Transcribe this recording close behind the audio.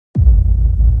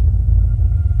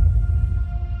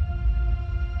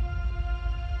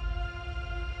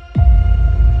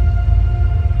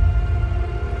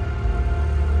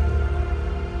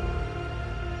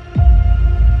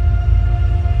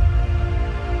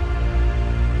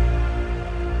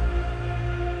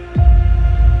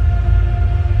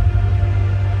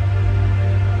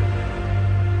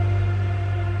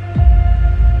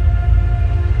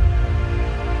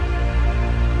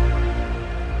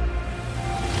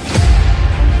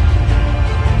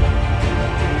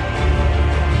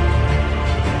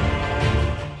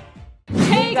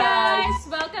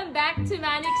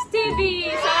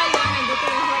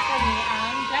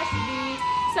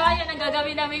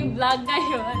naming vlog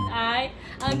ngayon ay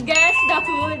ang Guess the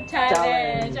Food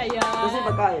Challenge. Ayan. Kasi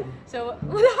pagkain. So,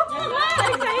 wala pa nga.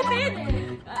 Excited.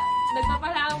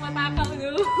 Nagpapala akong matakaw,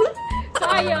 no? So,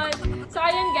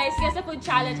 ayun guys. Guess the Food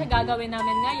Challenge ang gagawin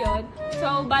namin ngayon.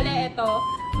 So, bale ito.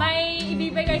 May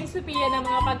ibibigay si Sophia ng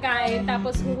mga pagkain.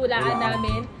 Tapos, huhulaan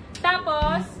namin.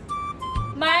 Tapos,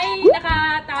 may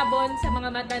nakatabon sa mga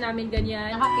mata namin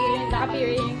ganyan.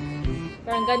 Naka-peering.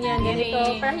 Parang ganyan, ganito.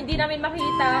 Para hindi namin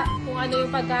makita kung ano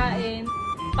yung pagkain.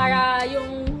 Para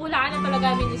yung hulaan na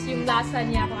talaga namin is yung lasa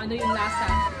niya, kung ano yung lasa.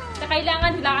 So,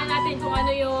 kailangan hulaan natin kung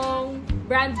ano yung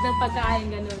brand ng pagkain,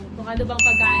 ganun. Kung ano bang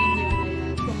pagkain yun.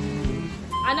 Ayan. Kung,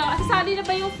 ano, sasali na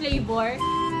ba yung flavor?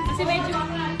 Kasi medyo,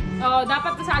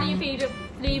 dapat kasali yung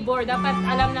flavor. Dapat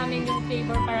alam namin yung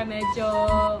flavor para medyo,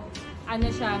 ano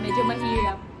siya, medyo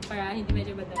mahirap. Para hindi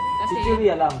medyo madali. Kasi,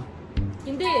 chichirya lang.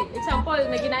 Hindi. Example,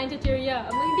 may kinain chichirya.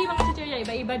 Hindi mga chichirya,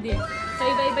 iba-iba din. So,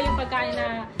 iba-iba yung pagkain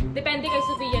na depende kay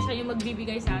Sophia, siya yung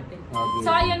magbibigay sa atin. Okay. So,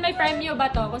 ayun, may premyo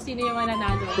ba to? Kung sino yung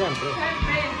mananalo?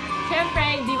 Siyempre,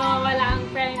 hindi mawawala ang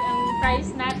prize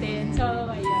natin. So,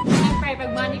 ayan. Siyempre,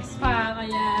 pag Manix Spam,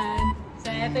 ayan. So,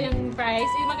 ito yung prize.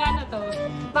 Eh, magkano to?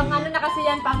 Pang ano na kasi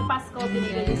yan, pang Pasko,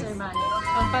 binigay ni Sir Manix.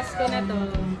 Pang Pasko na to.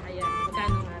 Ayan,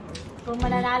 magkano nga to? Kung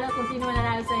mananalo, kung sino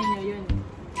mananalo sa inyo, yun.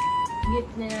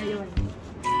 Gift niya yun.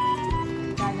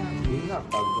 Magkano?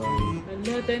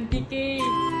 Hello, 20k.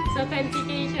 So,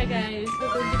 20k siya, guys. So,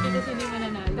 20k na sino yung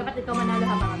mananalo. Dapat ikaw manalo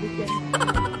ha, baka bigyan mo.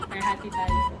 Para hati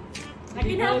tayo.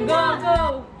 Sige, go!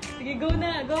 Sige, go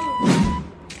na, go!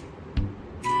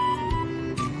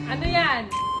 Ano yan?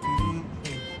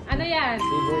 Ano yan?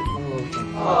 Favorite mong lotion.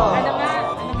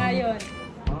 Ano nga yun?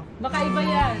 Baka iba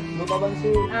yan.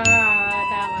 Lupabansi. Tama.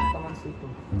 Tamansi ito.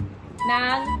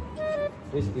 Nang?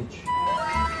 Prestige.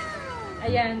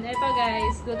 Ayan, eto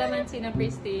guys, glutamansi na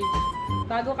Prestige.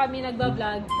 Bago kami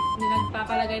nagbablog,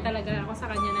 nagpapalagay talaga ako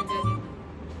sa kanya ng ganito.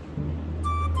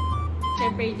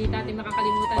 Siyempre, hindi natin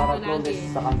makakalimutan ito lagi. Para close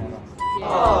sa camera.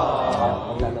 Yeah.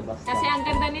 Maglalabas. Kasi ang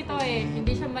ganda nito eh,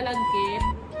 hindi siya malagkit.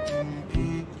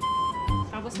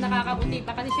 Tapos nakakaputi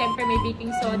pa kasi siyempre may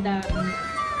baking soda.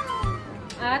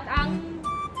 At ang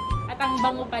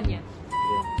bango pa niya.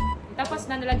 Yeah. Tapos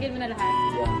nalagyan mo na lahat.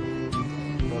 Yeah.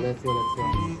 So let's go.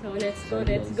 So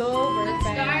let's go. Let's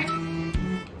start.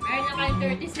 Meron na kayong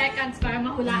 30 seconds para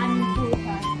mahulaan yung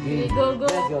pupa. Okay, go.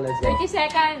 Let's go. 30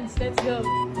 seconds. Let's go.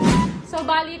 So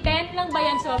bali, 10 lang ba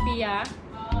yan, Sophia?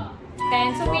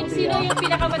 10. So sino yung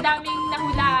pinakamadaming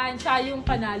nahulaan, siya yung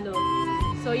panalo.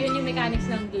 So yun yung mechanics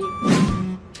ng game.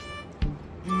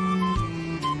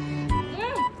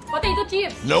 Potato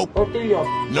chips. Nope. Tortilla.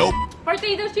 Nope.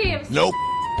 Potato chips. Nope.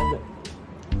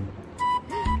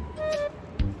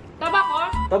 Tabako?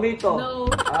 Tomato. No.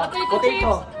 Potato.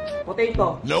 Chips. Potato.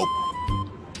 Nope.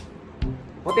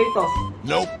 Potatoes.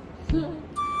 Nope.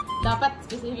 Dapat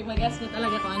specific mag-guess mo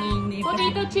talaga kung ano yung name.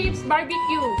 Potato chips,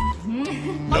 barbecue.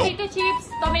 Potato chips,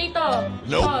 tomato.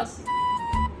 Nope. Sauce.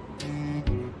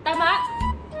 Tama?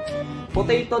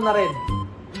 Potato na rin.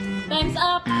 Time's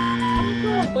up.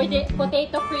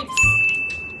 Potato crisps.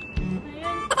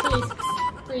 Ayan.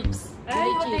 Crisps. Ay,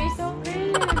 potato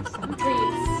crisps.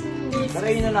 Crisps.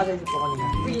 Narayin na natin ito kanina.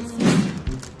 Crisps.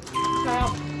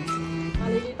 Sarap.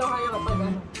 Malilito kayo kapag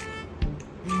ano.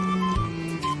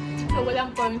 So,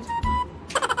 walang punch.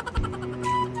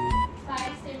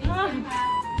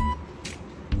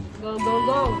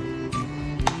 Go.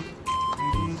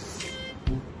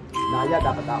 Naya,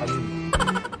 dapat ako yun.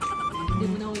 Hindi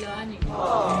mo nahulaan eh.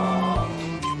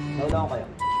 Nawala ko kaya.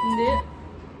 Hindi.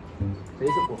 Sa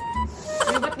isip ko.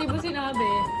 Eh, ba't di mo sinabi?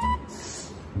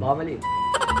 Baka mali.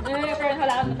 Pero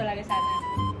halaan mo talaga sana.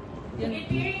 Yun.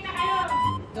 Piring na kayo!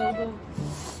 Go.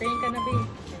 Piring ka na, babe.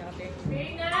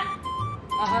 Piring na?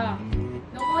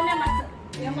 Nung una,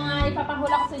 yung mga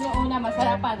ipapahula ko sa inyo una,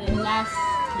 masarap pa din. Last,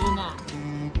 yun na.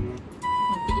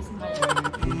 Magtiis na kayo.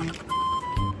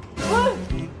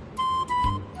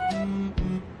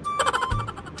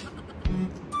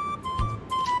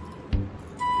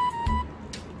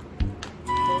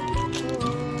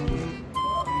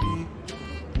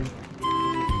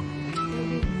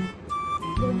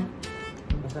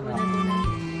 Basta na.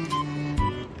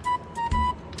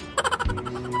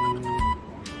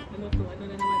 Ano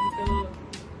na naman ito?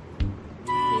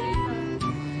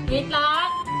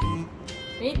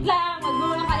 Wait lang! Wag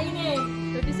mo na kainin.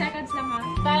 30 seconds lang ha.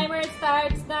 Timer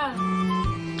starts na.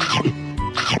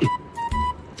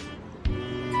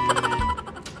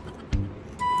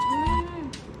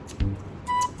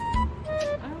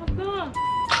 Ano ba?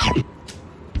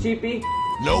 Chippy.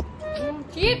 Nope.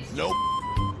 Chips! Nope.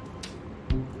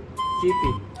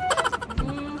 Chippy.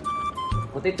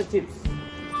 Potato chips.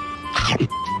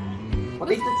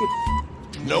 Potato chips.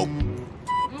 Nope.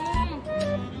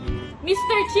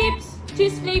 Mr. Chips,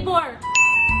 cheese flavor.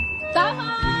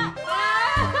 Tama!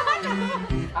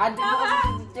 Adi mo kasi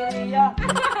sa chicheria.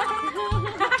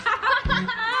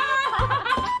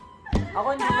 Ako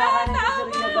hindi nakakain ng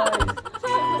chicheria, guys.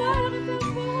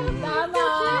 Tama!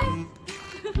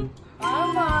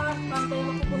 Tama! Saan tayo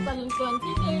mapupunta ng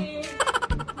 20K?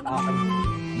 Akin.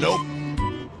 Nope.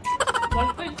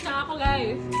 1 point na ako,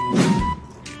 guys.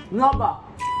 Nga ba?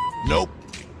 Nope.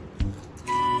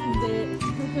 Hindi.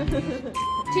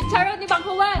 Chicharon ni Bang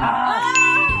Juan.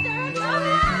 Chicharon!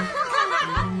 Tama!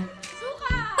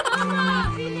 Suka!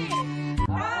 Tama! Sili!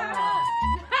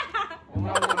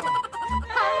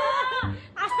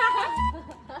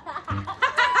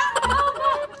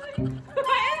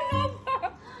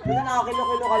 Hindi na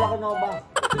nakakilo-kilo ka laki na ba?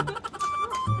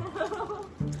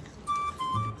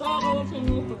 Ako, 2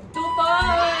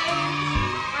 points!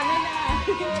 Ano na?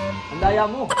 Ang daya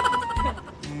mo.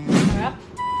 Harap.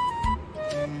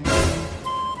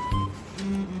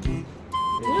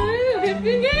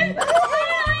 Bibigyan!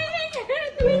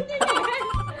 Tumitingin!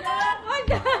 Wag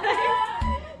guys!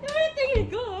 Tumitingin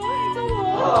ko! Ito mo!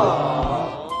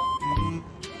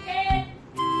 Okay!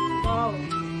 Go!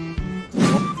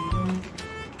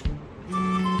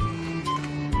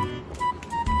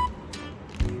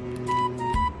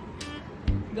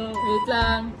 Go! Wait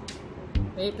lang.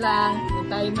 Wait lang. May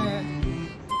timer.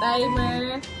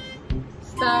 Timer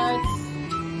starts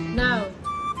now.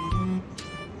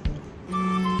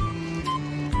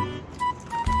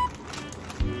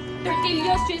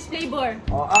 Tortillas cheese flavor.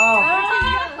 Oo.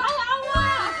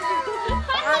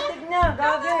 Pangatik niya,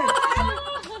 gagi.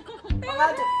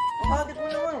 Pangatik. Pangatik mo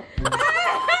naman.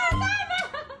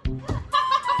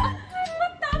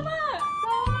 Ba't tama?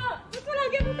 Tama! Ba't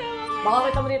palagi mo tama? Baka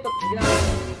kita mo dito. Ginagawa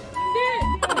mo. Hindi!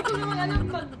 Hindi ko naman alam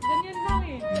pag ganyan lang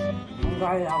eh. Ang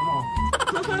gaya mo.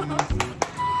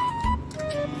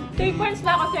 3 points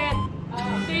na ako, Seth.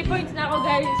 3 points na ako,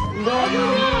 guys. Ang gaya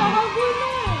mo. Habol na!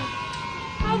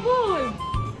 Habol!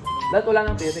 Dahil wala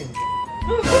nang tiring.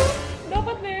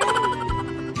 Dapat meron.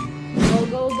 Go,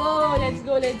 go, go! Let's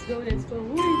go, let's go, let's go.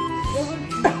 Uy!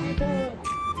 Dapat dito.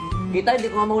 Kita, hindi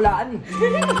ko nga mahulaan eh.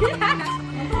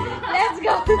 Let's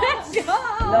go, let's go!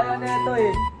 Laya na ito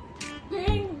eh.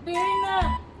 Ping! Ping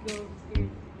na! Go, ping.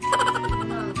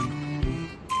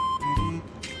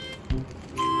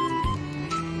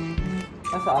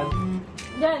 Nasaan?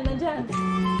 Diyan, nandyan.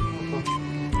 Ito.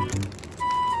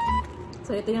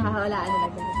 So ito yung hakawalaan nila.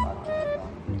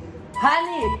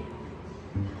 Honey!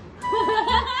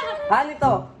 Honey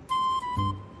to.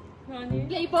 Honey?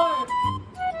 Flavor!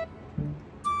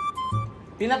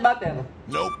 Peanut butter.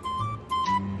 Nope.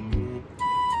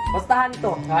 Basta honey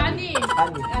to. Honey!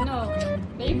 Honey. Ano?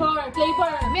 Flavor!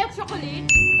 Flavor! Milk chocolate?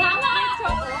 Tama! Milk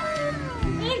chocolate?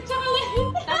 Milk chocolate!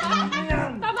 Tama?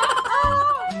 Tama?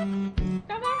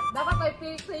 Tama? Dapat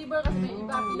may flavor kasi may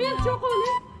iba. Milk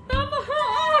chocolate? Tama!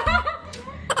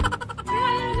 Kaya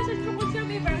alam ko sa chocolate siya,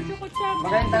 may parang chocolate siya.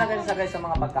 Magaling talaga sa guys sa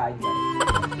mga pagkain guys.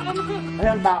 Tama! Ay,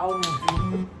 ang tao mo.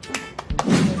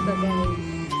 Ito guys.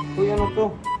 Uy, ano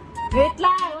to? Wait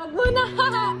lang! Wag muna!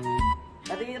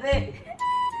 Katiri.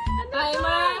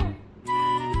 Timer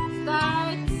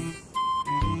starts.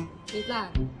 Wait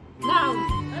lang. Now!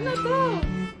 Ano to?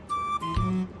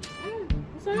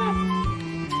 Masarap.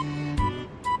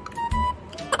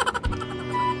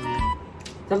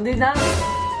 Sardina.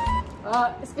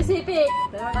 Specific.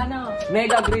 Ano?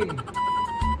 Mega green.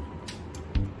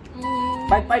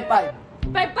 555.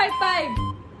 555!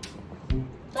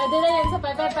 Pwede na yan sa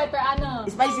 555 per ano.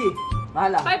 Spicy.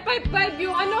 Mahala. 555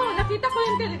 yung ano, nakita ko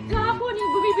yung kahapon,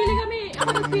 yung bumibili kami.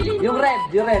 Ako nagpili Yung red.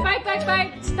 Yung red.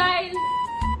 555 style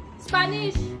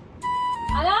Spanish.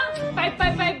 Ano?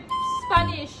 555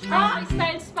 Spanish. Style